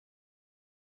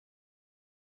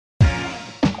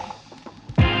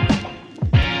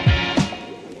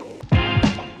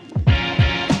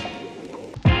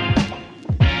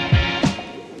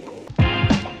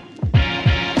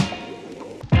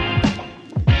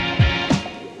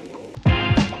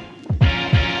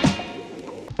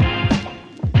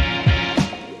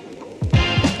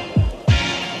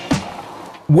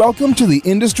Welcome to the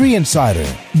Industry Insider,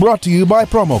 brought to you by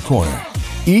Promo Corner.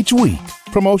 Each week,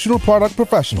 promotional product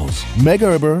professionals Meg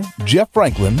Erber, Jeff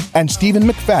Franklin, and Stephen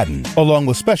McFadden, along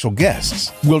with special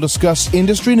guests, will discuss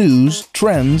industry news,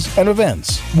 trends, and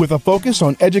events with a focus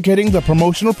on educating the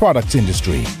promotional products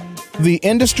industry. The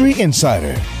Industry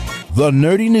Insider, the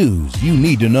nerdy news you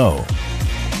need to know.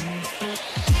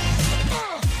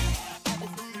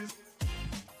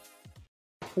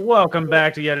 Welcome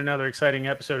back to yet another exciting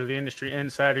episode of the Industry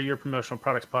Insider, your promotional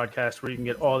products podcast where you can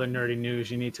get all the nerdy news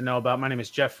you need to know about. My name is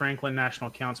Jeff Franklin, National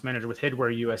Accounts Manager with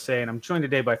Headwear USA, and I'm joined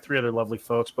today by three other lovely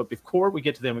folks. But before we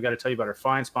get to them, we got to tell you about our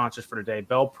fine sponsors for today,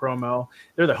 Bell Promo.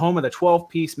 They're the home of the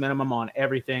 12-piece minimum on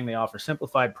everything. They offer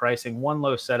simplified pricing, one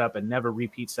low setup, and never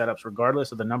repeat setups,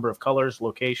 regardless of the number of colors,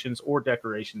 locations, or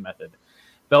decoration method.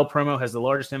 Bell Promo has the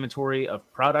largest inventory of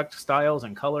product styles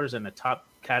and colors in the top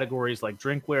categories like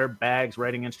drinkware, bags,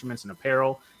 writing instruments, and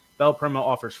apparel. Bell Promo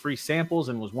offers free samples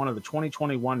and was one of the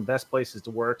 2021 best places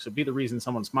to work. So be the reason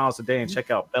someone smiles today and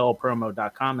check out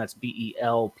bellpromo.com. That's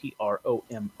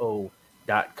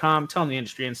BELPROMO.com. Tell them the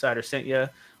Industry Insider sent you.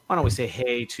 Why don't we say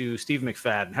hey to Steve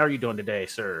McFadden? How are you doing today,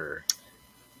 sir?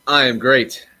 I am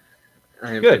great.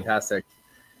 I am good. Fantastic.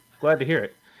 Glad to hear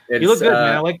it. You look good,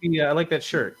 man. I like that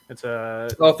shirt. It's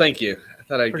Oh, thank you. I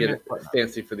thought I'd get it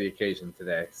fancy for the occasion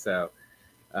today. So,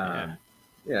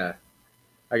 yeah,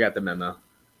 I got the memo.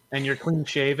 And you're clean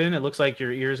shaven. It looks like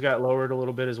your ears got lowered a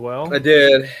little bit as well. I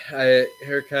did.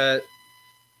 Haircut,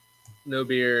 no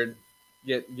beard,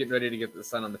 getting ready to get the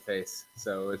sun on the face.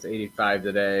 So it's 85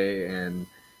 today, and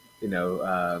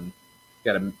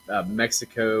got a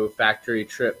Mexico factory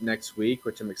trip next week,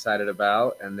 which I'm excited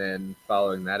about, and then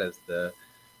following that is the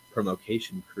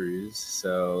promocation cruise.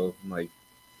 So I'm like,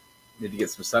 need to get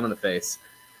some sun on the face.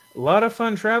 A lot of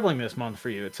fun traveling this month for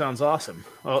you. It sounds awesome.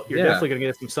 Well, you're definitely going to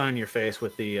get some sun in your face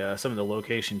with the some of the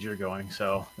locations you're going,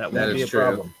 so that won't be a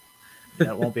problem.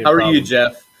 That won't be a problem. How are you,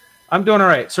 Jeff? I'm doing all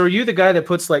right. So are you the guy that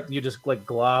puts you just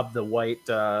glob the white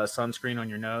sunscreen on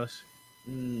your nose?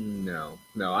 No.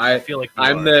 I feel like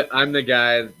I'm the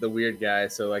guy, the weird guy.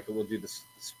 So we'll do the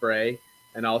spray,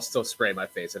 and I'll still spray my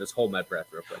face. I just hold my breath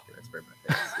real quick and I spray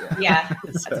my face. Yeah,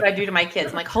 that's what I do to my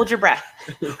kids. I'm like, hold your breath.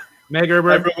 Meg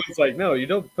Erber. Everyone's like, no, you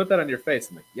don't put that on your face.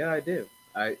 I'm like, yeah, I do.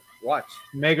 I watch.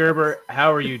 Meg Erber,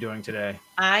 how are you doing today?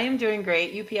 I am doing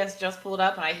great. UPS just pulled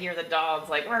up and I hear the dogs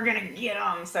like, we're going to get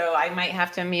them. So I might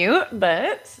have to mute,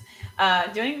 but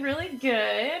doing really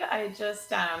good. I just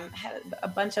had a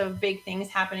bunch of big things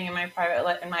happening in my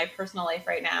personal life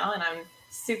right now. And I'm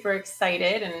super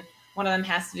excited. And one of them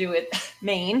has to do with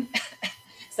Maine.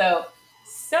 so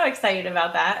excited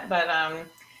about that. But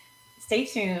stay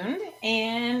tuned.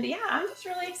 And yeah, I'm just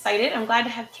really excited. I'm glad to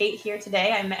have Kate here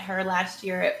today. I met her last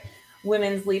year at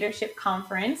Women's Leadership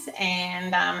Conference,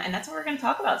 and that's what we're going to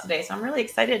talk about today. So I'm really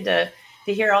excited to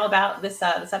hear all about this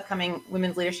upcoming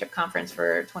Women's Leadership Conference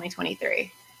for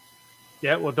 2023.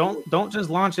 Yeah, well, don't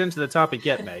just launch into the topic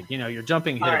yet, Meg. You're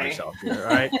jumping ahead of yourself here,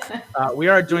 all right? We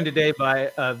are joined today by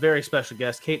a very special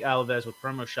guest, Kate Alavez with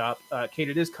Promo Shop. Kate,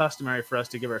 it is customary for us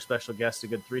to give our special guests a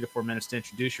good 3 to 4 minutes to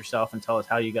introduce yourself and tell us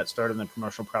how you got started in the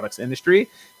promotional products industry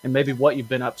and maybe what you've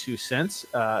been up to since.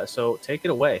 So take it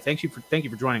away. Thank you for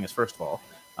joining us, first of all.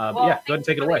 Go ahead and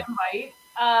take it away.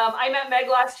 I met Meg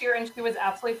last year, and she was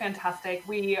absolutely fantastic.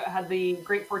 We had the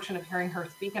great fortune of hearing her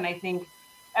speak, and I think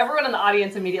everyone in the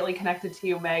audience immediately connected to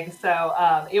you, Meg. So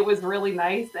it was really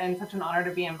nice and such an honor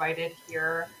to be invited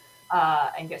here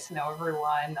and get to know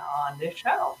everyone on this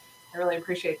show. I really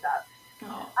appreciate that.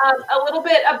 A little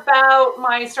bit about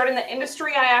my start in the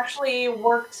industry. I actually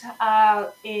worked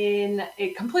in a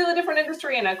completely different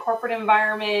industry in a corporate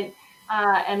environment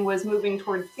and was moving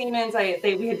towards Siemens.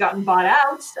 We had gotten bought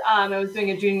out. I was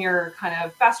doing a junior kind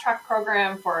of fast track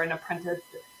program for an apprentice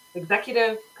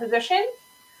executive position.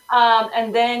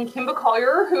 And then Kimba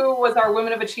Collier, who was our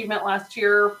Women of Achievement last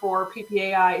year for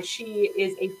PPIA, she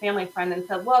is a family friend and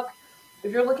said, look,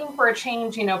 if you're looking for a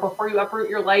change, before you uproot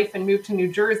your life and move to New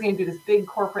Jersey and do this big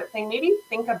corporate thing, maybe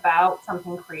think about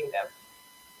something creative.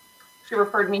 She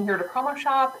referred me here to Promo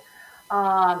Shop.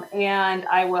 And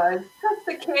I was just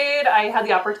a kid. I had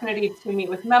the opportunity to meet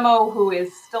with Memo, who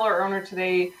is still our owner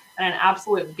today and an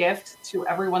absolute gift to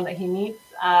everyone that he meets.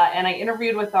 And I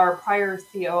interviewed with our prior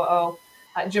COO,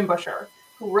 Jim Busher,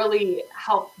 who really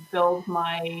helped build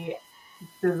my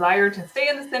desire to stay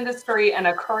in this industry and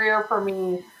a career for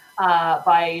me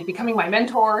by becoming my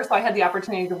mentor. So I had the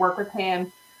opportunity to work with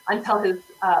him until his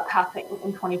passing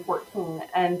in 2014.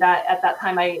 And at that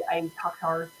time, I talked to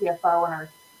our CFO and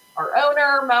our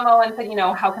owner, Memo, and said,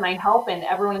 how can I help? And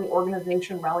everyone in the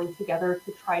organization rallied together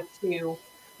to try to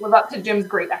live up to Jim's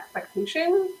great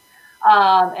expectations.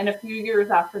 And a few years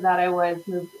after that, I was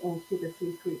moved into the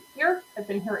C-suite here. I've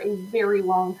been here a very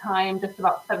long time, just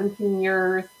about 17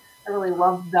 years. I really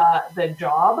love the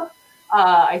job.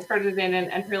 I started in an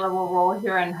entry-level role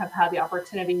here and have had the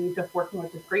opportunity just working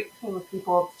with this great team of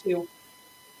people to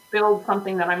build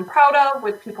something that I'm proud of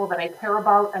with people that I care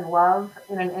about and love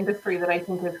in an industry that I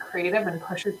think is creative and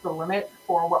pushes the limit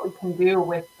for what we can do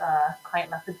with client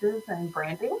messages and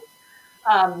branding.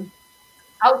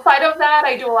 Outside of that,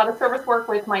 I do a lot of service work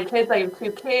with my kids. I have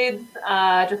 2 kids,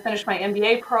 just finished my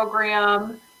MBA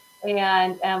program,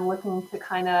 and am looking to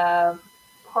kind of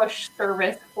push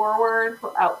service forward.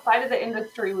 Outside of the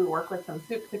industry, we work with some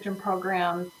soup kitchen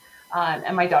programs,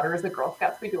 and my daughter is a Girl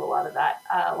Scout, so we do a lot of that,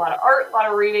 a lot of art, a lot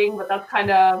of reading, but that's kind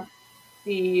of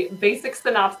the basic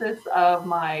synopsis of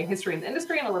my history in the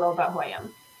industry and a little about who I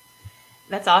am.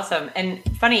 That's awesome. And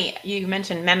funny, you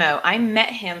mentioned Memo. I met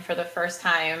him for the first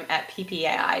time at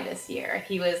PPIA this year.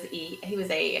 He was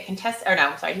a contestant, or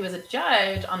no, sorry, he was a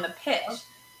judge on the pitch.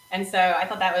 And so I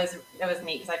thought that was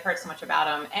neat because I've heard so much about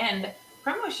him. And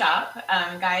Promo Shop,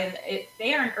 guys,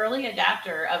 they are an early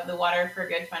adapter of the Water for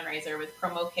Good fundraiser with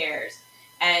Promo Cares.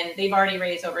 And they've already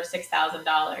raised over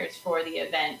 $6,000 for the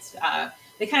event.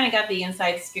 They kind of got the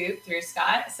inside scoop through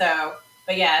Scott.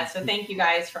 But yeah, so thank you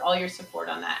guys for all your support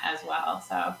on that as well.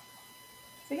 So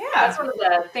yeah. That's one of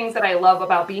the things that I love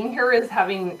about being here is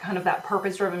having kind of that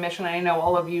purpose-driven mission. I know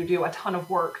all of you do a ton of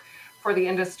work for the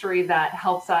industry that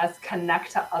helps us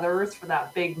connect to others for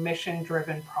that big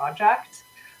mission-driven project.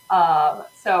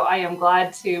 So I am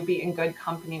glad to be in good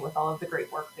company with all of the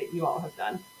great work that you all have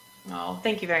done. Oh,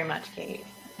 thank you very much, Kate.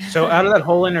 So out of that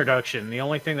whole introduction, the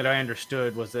only thing that I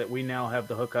understood was that we now have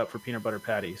the hookup for peanut butter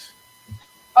patties.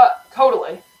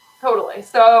 Totally.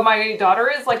 So my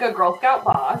daughter is like a Girl Scout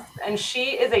boss, and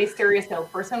she is a serious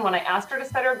salesperson. When I asked her to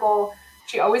set her goal,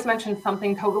 she always mentioned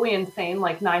something totally insane,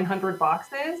 like 900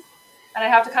 boxes. And I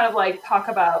have to kind of like talk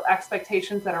about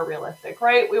expectations that are realistic,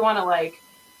 right? We want to like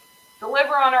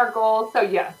deliver on our goals. So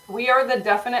yes, we are the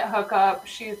definite hookup.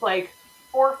 She's like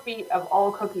 4 feet of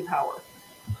all cookie power.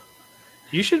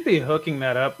 You should be hooking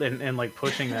that up and like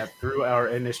pushing that through our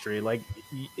industry. Like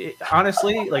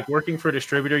honestly, like working for a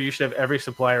distributor, you should have every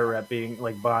supplier rep being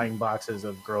like buying boxes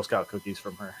of Girl Scout cookies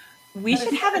from her. We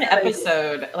should have an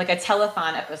episode, like a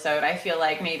telethon episode, I feel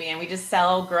like maybe, and we just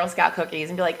sell Girl Scout cookies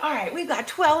and be like, all right, we've got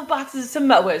 12 boxes of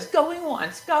Samoas going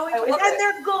once, going twice, and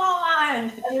they're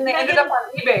gone. And they ended up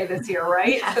on eBay this year,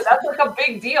 right? Yes. So that's like a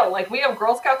big deal. Like we have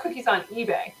Girl Scout cookies on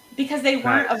eBay. Because they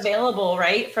weren't available,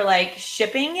 right, for like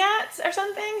shipping yet or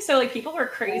something. So like people were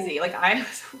crazy. Like I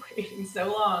was waiting so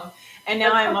long, and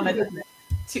now I'm on the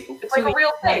it's like a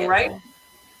real thing, right?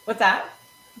 What's that?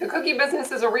 The cookie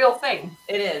business is a real thing.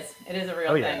 It is. It is a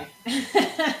real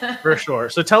thing. For sure.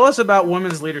 So tell us about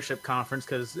Women's Leadership Conference,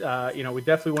 because we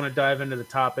definitely want to dive into the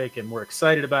topic, and we're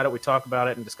excited about it. We talk about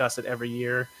it and discuss it every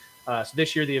year. So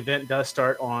this year the event does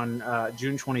start on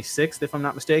June 26th, if I'm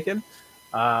not mistaken.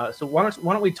 So why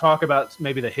don't we talk about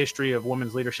maybe the history of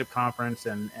Women's Leadership Conference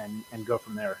and go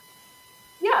from there?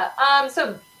 Yeah.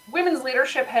 So Women's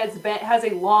Leadership has a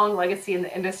long legacy in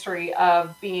the industry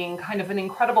of being kind of an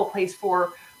incredible place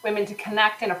for women to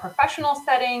connect in a professional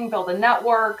setting, build a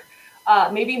network,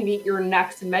 maybe meet your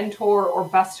next mentor or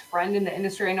best friend in the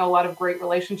industry. I know a lot of great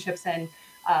relationships and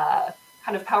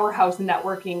kind of powerhouse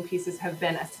networking pieces have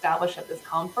been established at this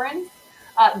conference.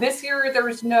 This year,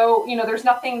 there's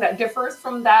nothing that differs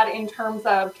from that in terms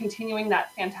of continuing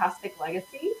that fantastic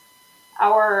legacy.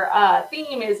 Our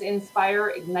theme is Inspire,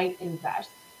 Ignite, Invest.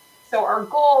 So our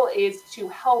goal is to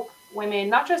help women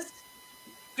not just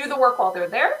do the work while they're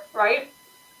there, right?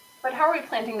 But how are we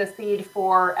planting the seed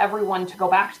for everyone to go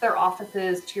back to their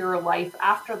offices, to your life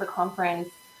after the conference,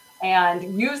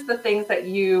 and use the things that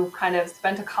you've kind of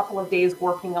spent a couple of days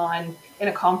working on in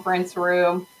a conference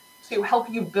room to help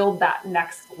you build that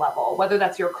next level, whether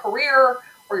that's your career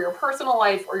or your personal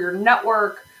life or your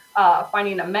network,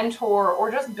 finding a mentor,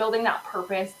 or just building that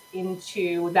purpose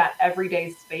into that everyday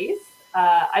space.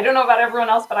 I don't know about everyone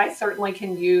else, but I certainly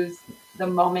can use the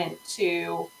moment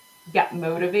to get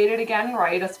motivated again,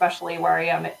 right? Especially where I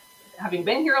am, having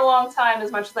been here a long time,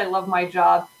 as much as I love my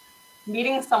job,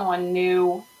 meeting someone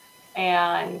new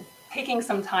and taking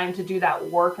some time to do that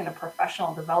work in a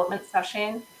professional development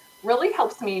session really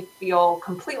helps me feel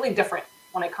completely different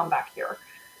when I come back here.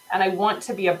 And I want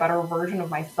to be a better version of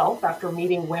myself after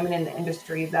meeting women in the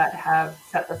industry that have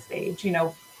set the stage. You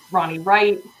know, Ronnie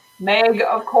Wright, Meg,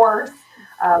 of course.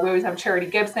 We always have Charity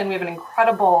Gibson. We have an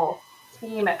incredible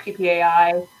team at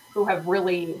PPIA who have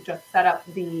really just set up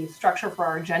the structure for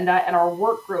our agenda, and our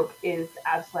work group is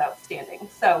absolutely outstanding.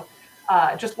 So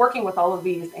just working with all of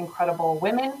these incredible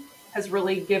women has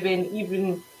really given,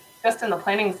 even just in the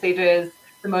planning stages,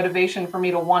 the motivation for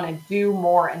me to want to do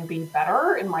more and be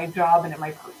better in my job and in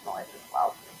my personal life as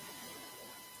well.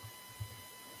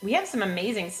 We have some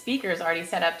amazing speakers already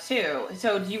set up too.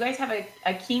 So do you guys have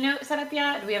a keynote set up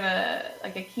yet? Do we have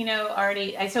a keynote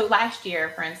already? So last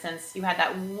year, for instance, you had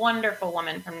that wonderful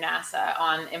woman from NASA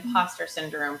on imposter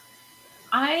syndrome.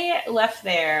 I left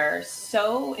there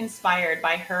so inspired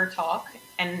by her talk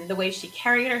and the way she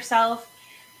carried herself.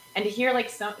 And to hear like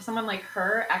someone like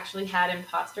her actually had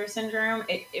imposter syndrome,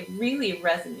 it really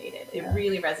resonated. It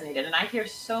really resonated. And I hear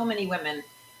so many women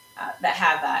that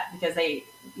have that because they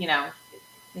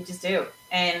just do.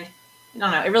 And I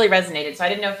don't know, it really resonated. So I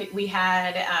didn't know if we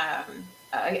had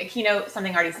a keynote,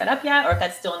 something already set up yet, or if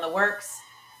that's still in the works.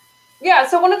 Yeah,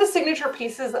 so one of the signature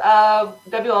pieces of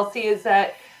WLC is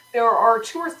that there are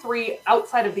 2 or 3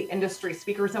 outside of the industry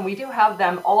speakers, and we do have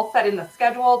them all set in the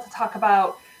schedule to talk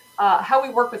about how we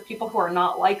work with people who are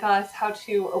not like us, how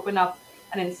to open up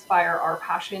and inspire our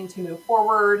passion to move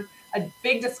forward, a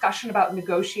big discussion about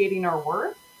negotiating our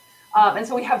worth. And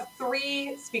so we have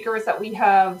 3 speakers that we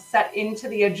have set into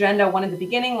the agenda, one in the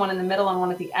beginning, one in the middle, and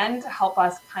one at the end to help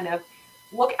us kind of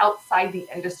look outside the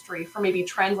industry for maybe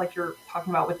trends like you're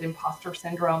talking about with imposter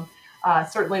syndrome.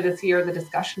 Certainly this year, the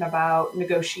discussion about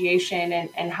negotiation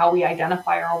and how we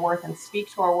identify our worth and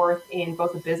speak to our worth in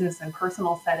both a business and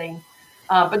personal setting.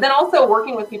 But then also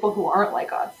working with people who aren't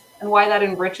like us and why that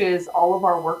enriches all of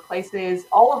our workplaces,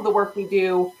 all of the work we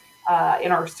do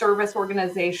in our service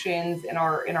organizations, in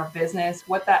our business,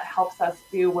 what that helps us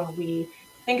do when we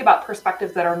think about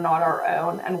perspectives that are not our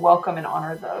own and welcome and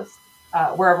honor those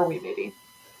wherever we may be.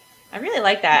 I really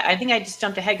like that. I think I just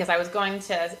jumped ahead because I was going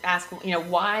to ask,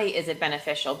 why is it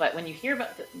beneficial? But when you hear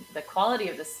about the quality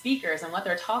of the speakers and what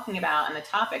they're talking about and the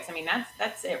topics, I mean,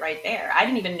 that's it right there. I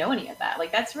didn't even know any of that.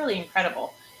 Like, that's really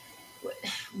incredible.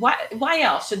 Why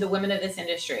else should the women of this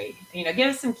industry, give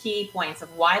us some key points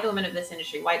of why the women of this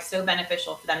industry, why it's so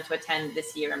beneficial for them to attend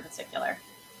this year in particular?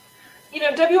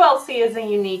 WLC is a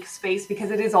unique space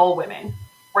because it is all women.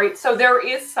 Right. So there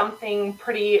is something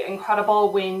pretty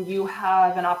incredible when you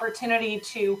have an opportunity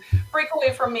to break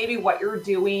away from maybe what you're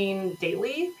doing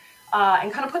daily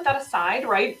and kind of put that aside.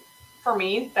 Right. For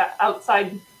me, that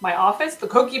outside my office, the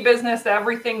cookie business,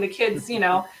 everything, the kids,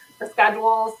 the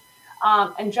schedules,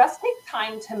 and just take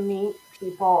time to meet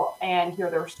people and hear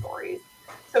their stories.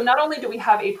 So not only do we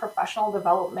have a professional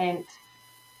development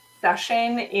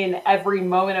session in every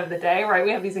moment of the day, right?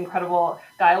 We have these incredible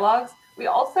dialogues. We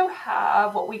also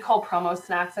have what we call promo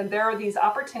snacks, and there are these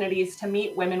opportunities to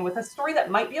meet women with a story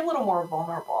that might be a little more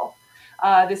vulnerable.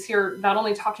 This year, not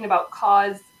only talking about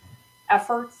cause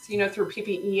efforts, through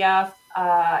PPIA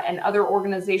and other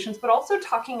organizations, but also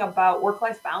talking about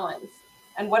work-life balance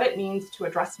and what it means to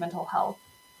address mental health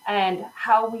and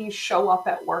how we show up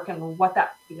at work and what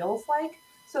that feels like.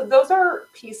 So those are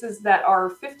pieces that are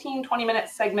 15, 20-minute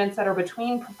segments that are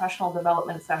between professional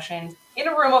development sessions in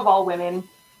a room of all women,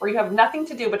 where you have nothing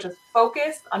to do but just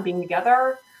focus on being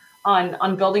together,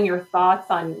 on building your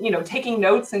thoughts, on taking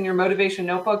notes in your motivation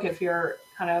notebook if you're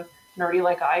kind of nerdy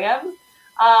like I am.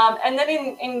 And then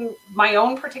in my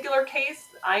own particular case,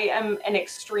 I am an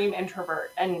extreme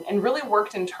introvert and really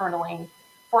worked internally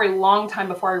for a long time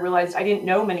before I realized I didn't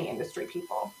know many industry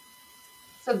people.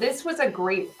 So this was a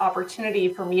great opportunity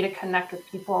for me to connect with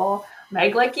people,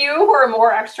 Meg, like you, who are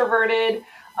more extroverted,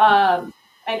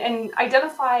 and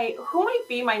identify who might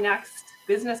be my next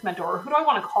business mentor, or who do I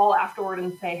want to call afterward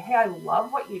and say, hey, I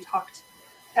love what you talked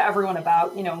to everyone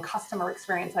about, in customer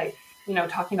experience.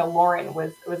 Talking to Lauren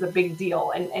was a big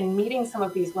deal, and meeting some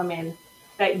of these women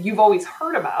that you've always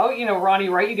heard about, Ronnie,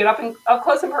 right? You get up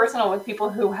close and personal with people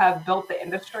who have built the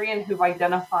industry and who've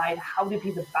identified how to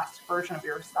be the best version of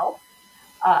yourself.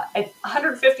 At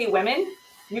 150 women,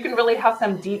 you can really have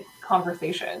some deep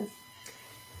conversations.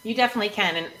 You definitely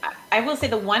can. And I will say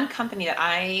the one company that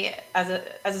I, as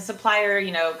a supplier,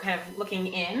 kind of looking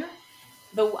in,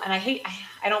 and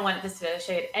I don't want this to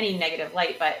shade any negative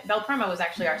light, but Bell Promo was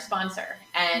actually our sponsor.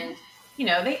 And,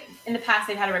 they, in the past,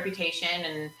 they've had a reputation.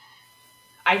 And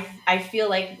I feel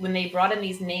like when they brought in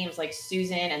these names like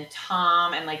Susan and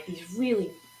Tom and like these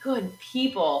really good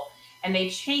people, and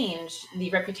they changed the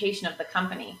reputation of the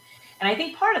company. And I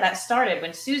think part of that started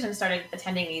when Susan started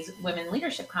attending these women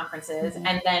leadership conferences,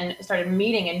 and then started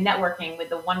meeting and networking with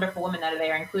the wonderful women that are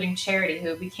there, including Charity,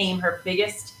 who became her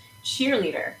biggest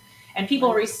cheerleader. And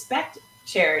people respect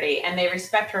Charity, and they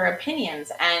respect her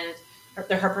opinions and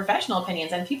her professional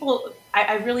opinions. And people,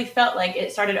 I really felt like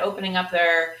it started opening up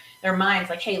their their minds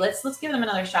like, hey, let's give them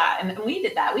another shot. And we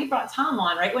did that. We brought Tom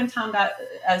on right when Tom got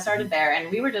started there,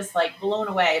 and we were just like blown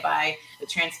away by the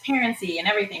transparency and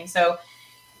everything. So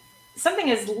something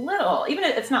as little, even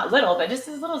if it's not little, but just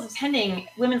as little as attending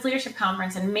Women's Leadership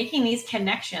Conference and making these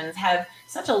connections have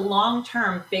such a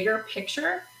long-term, bigger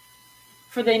picture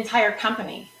for the entire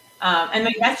company. And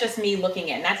maybe that's just me looking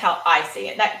in. That's how I see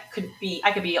it. I could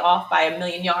be off by a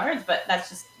million yards, but that's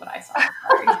just what I saw.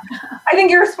 I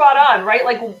think you're spot on, right?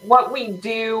 Like what we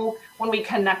do when we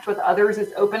connect with others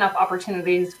is open up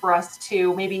opportunities for us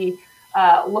to maybe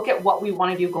look at what we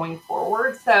want to do going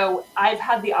forward. So I've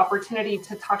had the opportunity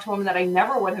to talk to women that I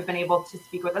never would have been able to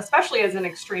speak with, especially as an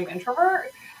extreme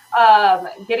introvert,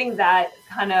 getting that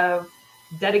kind of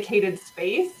dedicated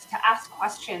space to ask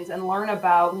questions and learn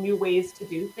about new ways to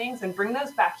do things and bring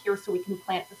those back here so we can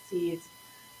plant the seeds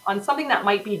on something that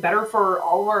might be better for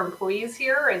all of our employees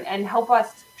here and help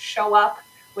us show up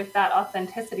with that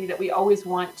authenticity that we always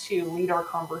want to lead our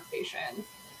conversations.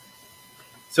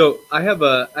 So I have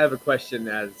a question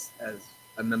as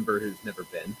a member who's never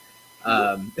been.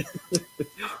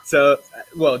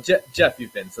 Jeff,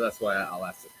 you've been, so that's why I'll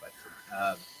ask this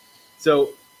question. So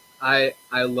I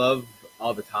love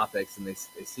all the topics, and they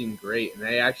seem great, and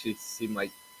they actually seem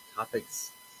like topics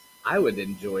I would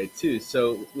enjoy too.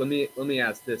 So let me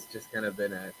ask this, just kind of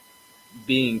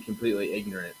being completely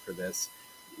ignorant for this.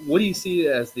 What do you see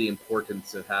as the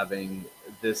importance of having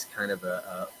this kind of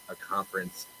a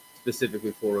conference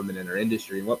specifically for women in our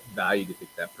industry, and what value do you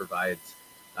think that provides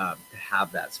to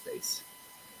have that space?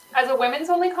 As a women's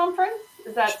only conference,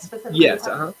 is that specifically? Yes.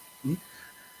 Mm-hmm.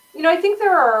 I think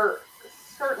there are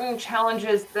certain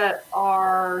challenges that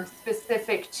are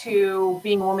specific to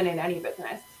being a woman in any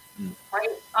business, right?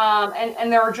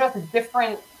 And there are just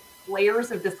different layers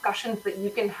of discussions that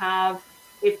you can have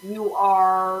if you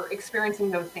are experiencing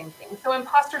those same things. So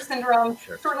imposter syndrome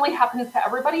certainly happens to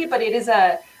everybody, but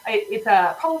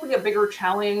it's probably a bigger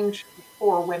challenge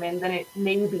for women than it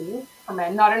may be for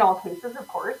men. Not in all cases, of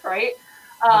course, right?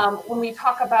 When we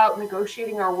talk about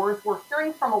negotiating our worth, we're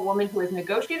hearing from a woman who has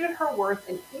negotiated her worth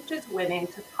and teaches women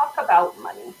to talk about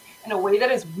money in a way that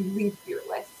is really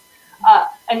fearless.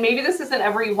 And maybe this isn't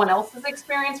everyone else's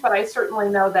experience, but I certainly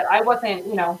know that I wasn't,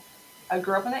 I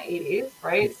grew up in the 80s,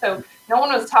 right? So no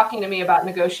one was talking to me about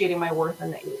negotiating my worth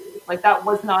in the 80s. Like that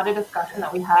was not a discussion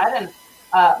that we had. And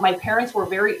my parents were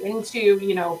very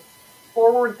into,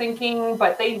 forward thinking,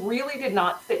 but they really did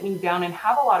not sit me down and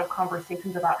have a lot of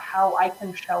conversations about how I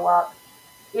can show up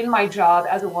in my job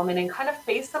as a woman and kind of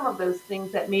face some of those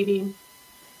things that maybe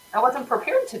I wasn't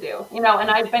prepared to do, and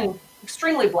I've been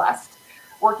extremely blessed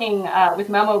working with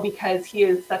Memo because he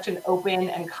is such an open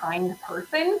and kind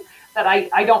person that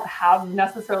I don't have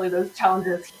necessarily those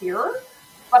challenges here.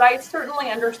 But I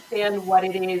certainly understand what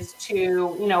it is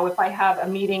to, if I have a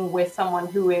meeting with someone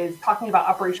who is talking about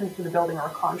operations for the building or a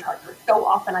contractor, so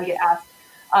often I get asked,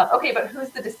 okay, but who's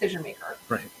the decision maker?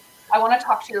 Right. I want to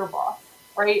talk to your boss,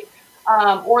 right?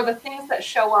 Or the things that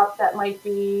show up that might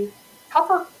be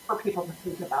tougher for people to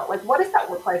think about. Like, what does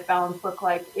that work-life balance look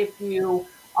like if you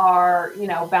are,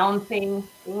 balancing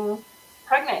being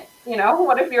pregnant?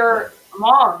 What if you're a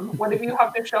mom? What if you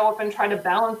have to show up and try to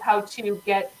balance how to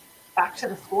get back to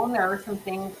the school, and there are some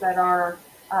things that are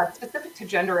specific to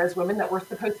gender as women that we're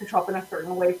supposed to show up in a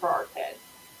certain way for our kids.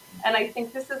 And I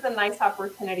think this is a nice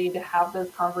opportunity to have those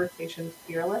conversations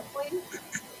fearlessly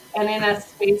and in a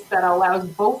space that allows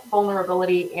both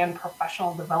vulnerability and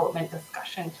professional development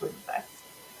discussion to exist.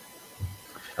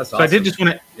 That's awesome. So I did just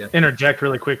want to interject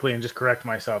really quickly and just correct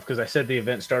myself because I said the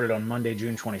event started on Monday,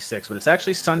 June 26th, but it's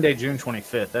actually Sunday, June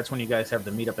 25th. That's when you guys have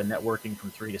the meetup and networking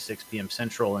from 3 to 6 p.m.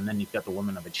 Central, and then you've got the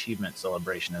Women of Achievement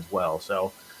celebration as well.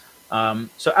 So,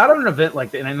 so out of an event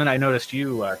like that, and then I noticed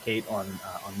you, Kate, on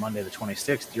Monday the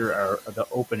 26th, you're the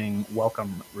opening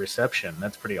welcome reception.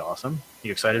 That's pretty awesome.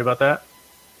 You excited about that?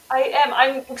 I am.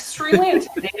 I'm extremely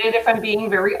intimidated, if I'm being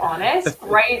very honest,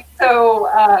 right? So,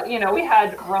 we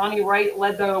had Ronnie Wright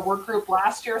led the work group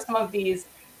last year. Some of these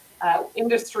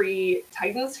industry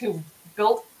titans who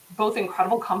built both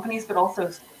incredible companies, but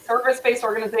also service-based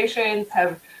organizations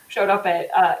have showed up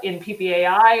in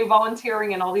PPIA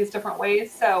volunteering in all these different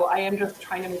ways. So I am just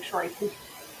trying to make sure I take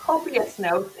copious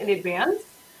notes in advance,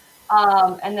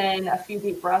 and then a few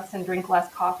deep breaths and drink less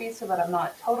coffee so that I'm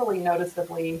not totally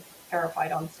noticeably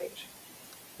terrified on stage.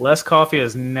 Less coffee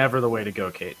is never the way to go,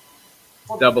 Kate.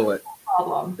 Well, double it.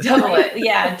 Problem. Double it.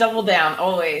 Yeah, double down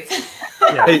always.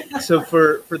 Yeah. Hey, so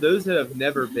for those that have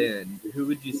never been, who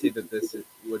would you say that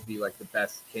would be like the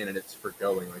best candidates for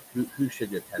going? Like who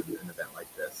should attend an event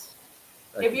like this?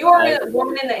 If you are a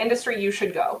woman in the industry, you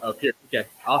should go. Oh, here. Okay.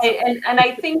 Awesome. And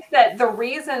I think that the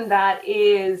reason that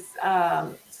is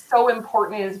so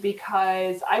important is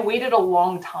because I waited a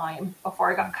long time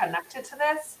before I got connected to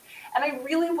this. And I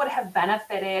really would have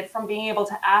benefited from being able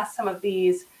to ask some of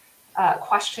these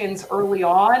questions early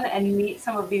on and meet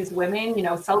some of these women, you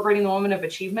know, celebrating the woman of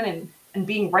achievement and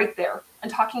being right there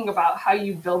and talking about how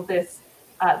you build this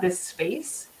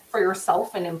space for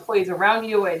yourself and employees around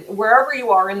you and wherever you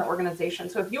are in the organization.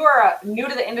 So if you are new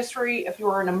to the industry, if you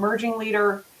are an emerging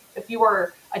leader, if you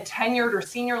are a tenured or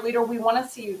senior leader, we want to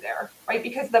see you there, right?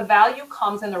 Because the value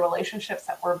comes in the relationships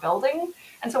that we're building.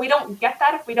 And so we don't get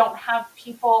that if we don't have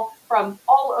people from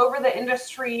all over the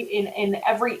industry in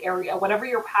every area, whatever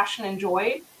your passion and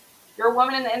joy. You're a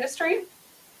woman in the industry,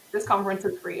 this conference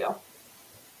is for you.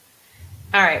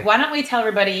 All right, why don't we tell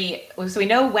everybody, so we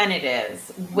know when it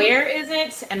is, where is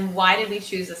it, and why did we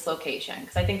choose this location?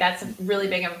 Because I think that's a really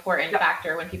big important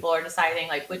factor when people are deciding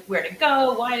like where to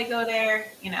go, why to go there,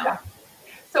 you know. Yeah.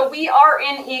 So we are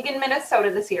in Eagan,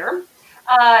 Minnesota this year.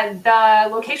 The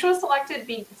location was selected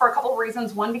for a couple of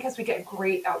reasons. One, because we get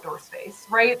great outdoor space,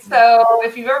 right? So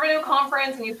if you've ever been to a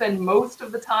conference and you spend most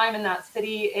of the time in that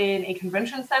city in a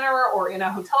convention center or in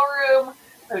a hotel room,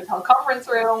 a hotel conference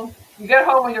room, you get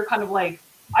home and you're kind of like,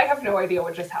 I have no idea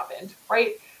what just happened,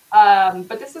 right?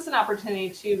 But this is an opportunity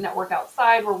to network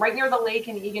outside. We're right near the lake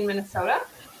in Eagan, Minnesota.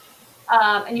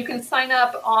 And you can sign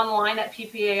up online at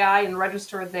PPIA and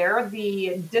register there.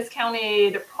 The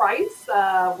discounted price,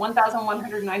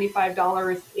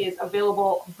 $1,195, is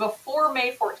available before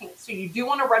May 14th. So you do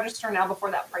want to register now before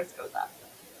that price goes up.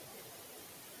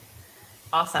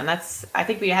 Awesome. I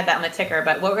think we had that on the ticker,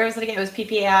 but where was it again? It was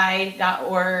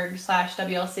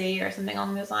ppi.org/WLC or something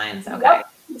along those lines. Okay. Yep.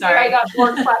 Sorry.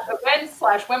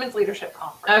 PPI.org/events/women's leadership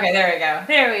conference. Okay, there we go.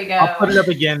 There we go. I'll put it up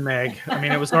again, Meg. I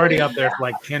mean, it was already up there for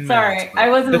like 10 Sorry, minutes. I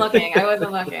wasn't looking.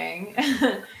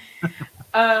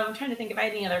 I'm trying to think if I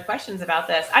had any other questions about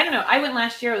this. I don't know. I went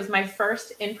last year. It was my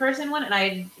first in-person one, and I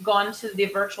had gone to the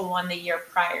virtual one the year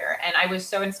prior. And I was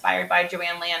so inspired by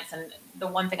Joanne Lance. And the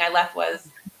one thing I left was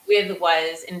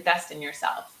invest in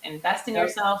yourself. Invest in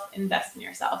yourself. Invest in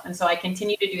yourself. And so I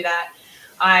continue to do that.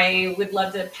 I would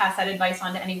love to pass that advice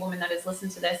on to any woman that has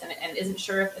listened to this and isn't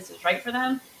sure if this is right for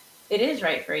them. It is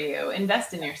right for you.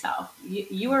 Invest in yourself.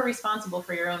 You are responsible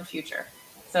for your own future.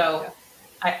 So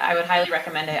I would highly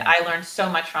recommend it. I learned so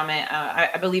much from it.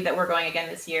 I believe that we're going again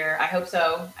this year. I hope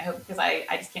so. I hope, because I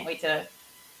just can't wait to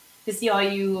see all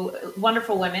you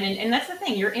wonderful women. And that's the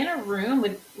thing. You're in a room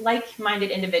with like-minded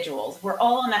individuals. We're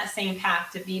all on that same path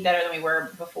to be better than we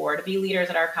were before, to be leaders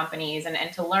at our companies and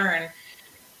to learn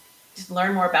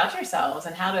more about yourselves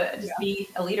and how to just be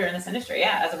a leader in this industry.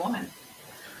 Yeah, as a woman.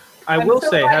 I will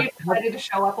say, you decided to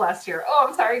show up last year. Oh,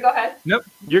 I'm sorry. Go ahead. Nope,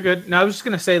 you're good. Now I was just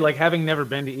gonna say, like, having never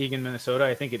been to Eagan, Minnesota,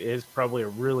 I think it is probably a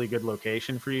really good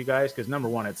location for you guys because number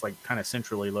one, it's like kind of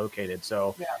centrally located,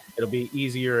 so it'll be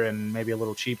easier and maybe a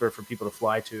little cheaper for people to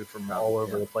fly to from all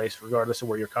over the place, regardless of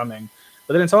where you're coming.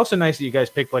 But then it's also nice that you guys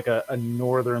picked like a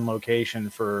northern location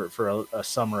for a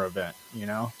summer event, you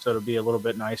know, so it'll be a little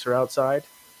bit nicer outside.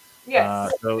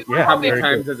 Yes. So yeah, how many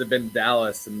times has it been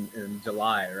Dallas in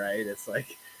July? Right? It's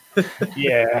like.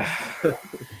 Yeah.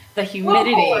 The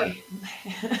humidity.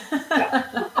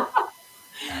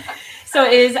 So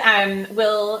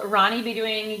will Ronnie be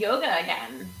doing yoga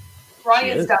again?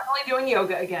 Ronnie is definitely doing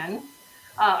yoga again.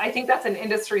 I think that's an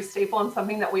industry staple and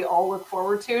something that we all look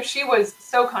forward to. She was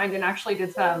so kind and actually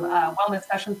did some wellness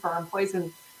sessions for our employees.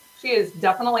 And she is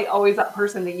definitely always that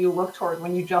person that you look toward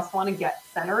when you just want to get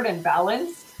centered and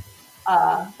balanced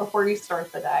before you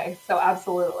start the day. So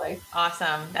absolutely.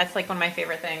 Awesome. That's like one of my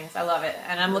favorite things. I love it.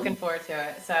 And I'm looking forward to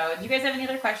it. So do you guys have any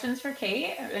other questions for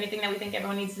Kate or anything that we think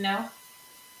everyone needs to know?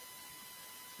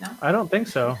 No? I don't think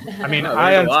so. I mean,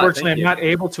 I unfortunately am not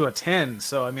able to attend.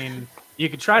 So, I mean, you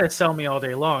could try to sell me all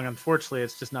day long. Unfortunately,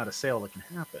 it's just not a sale that can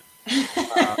happen.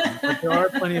 But there are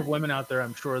plenty of women out there,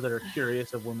 I'm sure, that are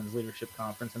curious of Women's Leadership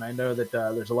Conference. And I know that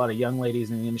there's a lot of young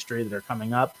ladies in the industry that are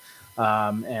coming up.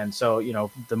 And so, you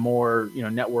know, the more, you know,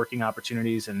 networking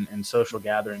opportunities and social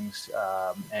gatherings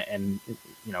and,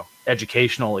 you know,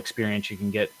 educational experience you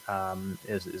can get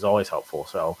is always helpful.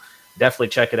 So definitely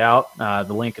check it out.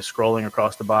 The link is scrolling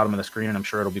across the bottom of the screen, and I'm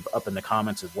sure it'll be up in the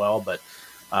comments as well. But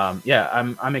yeah,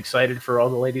 I'm excited for all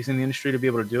the ladies in the industry to be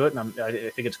able to do it. And I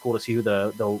think it's cool to see who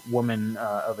the woman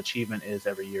of achievement is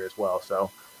every year as well.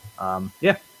 So,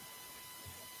 yeah.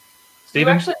 You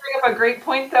actually bring up a great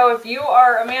point, though. If you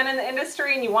are a man in the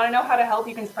industry and you want to know how to help,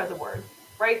 you can spread the word,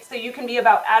 right? So you can be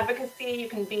about advocacy. You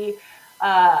can be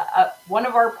one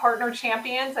of our partner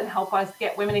champions and help us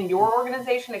get women in your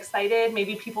organization excited.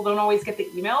 Maybe people don't always get the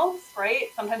emails, right?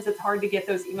 Sometimes it's hard to get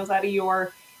those emails out of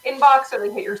your inbox, or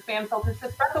they hit your spam filter. So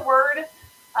spread the word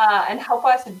and help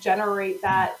us generate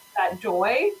that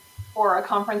joy for a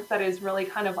conference that is really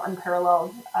kind of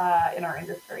unparalleled in our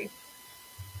industry.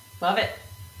 Love it.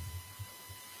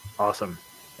 Awesome.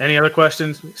 Any other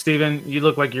questions? Stephen, you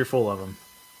look like you're full of them.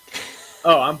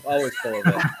 Oh, I'm always full of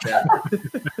it. Yeah.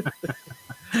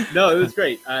 No, it was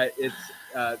great.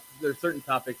 There's certain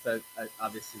topics that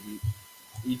obviously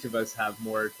each of us have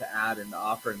more to add and to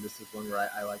offer, and this is one where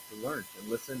I like to learn and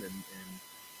listen and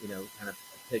kind of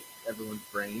pick everyone's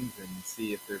brains and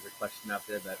see if there's a question out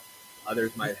there that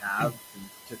others might have, and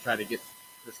to try to get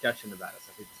discussion about it.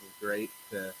 So I think this is great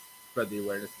to spread the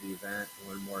awareness of the event, to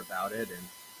learn more about it, and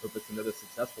hope it's another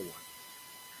successful one.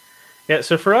 Yeah.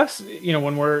 So for us,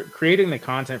 when we're creating the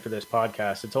content for this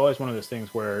podcast, it's always one of those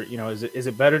things where, is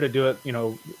it better to do it,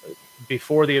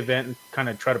 before the event and kind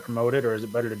of try to promote it, or is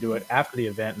it better to do it after the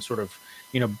event and sort of,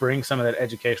 bring some of that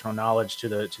educational knowledge to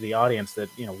the audience that,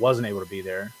 wasn't able to be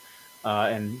there,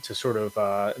 and to sort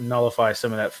of nullify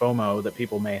some of that FOMO that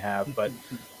people may have. But,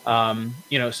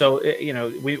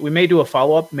 we may do a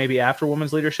follow-up maybe after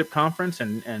Women's Leadership Conference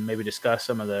and maybe discuss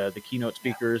some of the keynote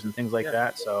speakers and things like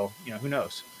that. So, who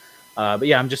knows? But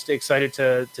yeah, I'm just excited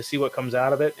to see what comes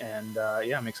out of it. And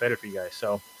I'm excited for you guys.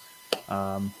 So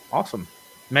awesome.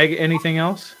 Meg, anything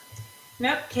else?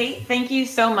 Nope. Kate, thank you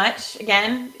so much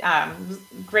again. It was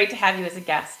great to have you as a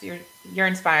guest. You're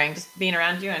inspiring, just being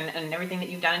around you and everything that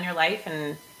you've done in your life.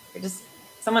 And you're just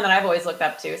someone that I've always looked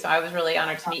up to. So I was really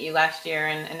honored to meet you last year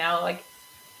and now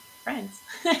friends.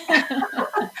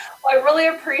 Well, I really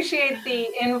appreciate the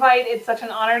invite. It's such an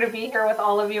honor to be here with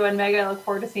all of you. And Megan, I look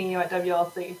forward to seeing you at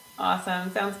WLC.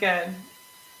 Awesome. Sounds good.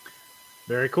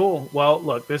 Very cool. Well,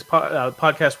 look, this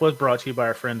podcast was brought to you by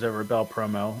our friends over at Bell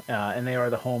Promo, and they are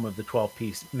the home of the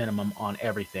 12-piece minimum on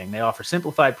everything. They offer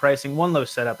simplified pricing, one low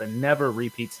setup, and never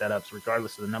repeat setups,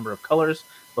 regardless of the number of colors,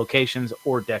 locations,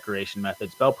 or decoration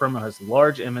methods. Bell Promo has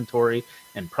large inventory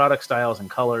and product styles and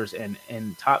colors and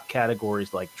in top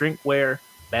categories like drinkware,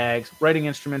 bags, writing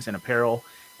instruments, and apparel.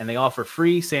 And they offer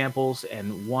free samples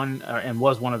and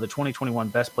was one of the 2021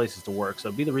 best places to work.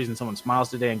 So be the reason someone smiles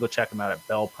today and go check them out at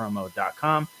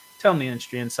bellpromo.com. Tell them the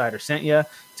Industry Insider sent you.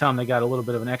 Tell them they got a little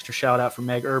bit of an extra shout out from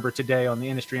Meg Erber today on the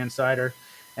Industry Insider.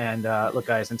 And look,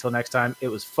 guys, until next time, it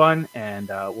was fun, and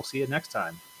we'll see you next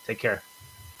time. Take care.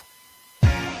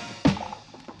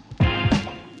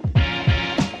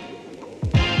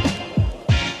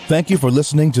 Thank you for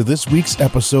listening to this week's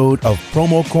episode of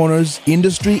Promo Corner's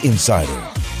Industry Insider.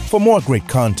 For more great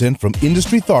content from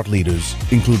industry thought leaders,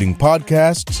 including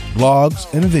podcasts, blogs,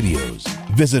 and videos,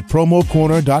 visit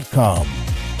promocorner.com.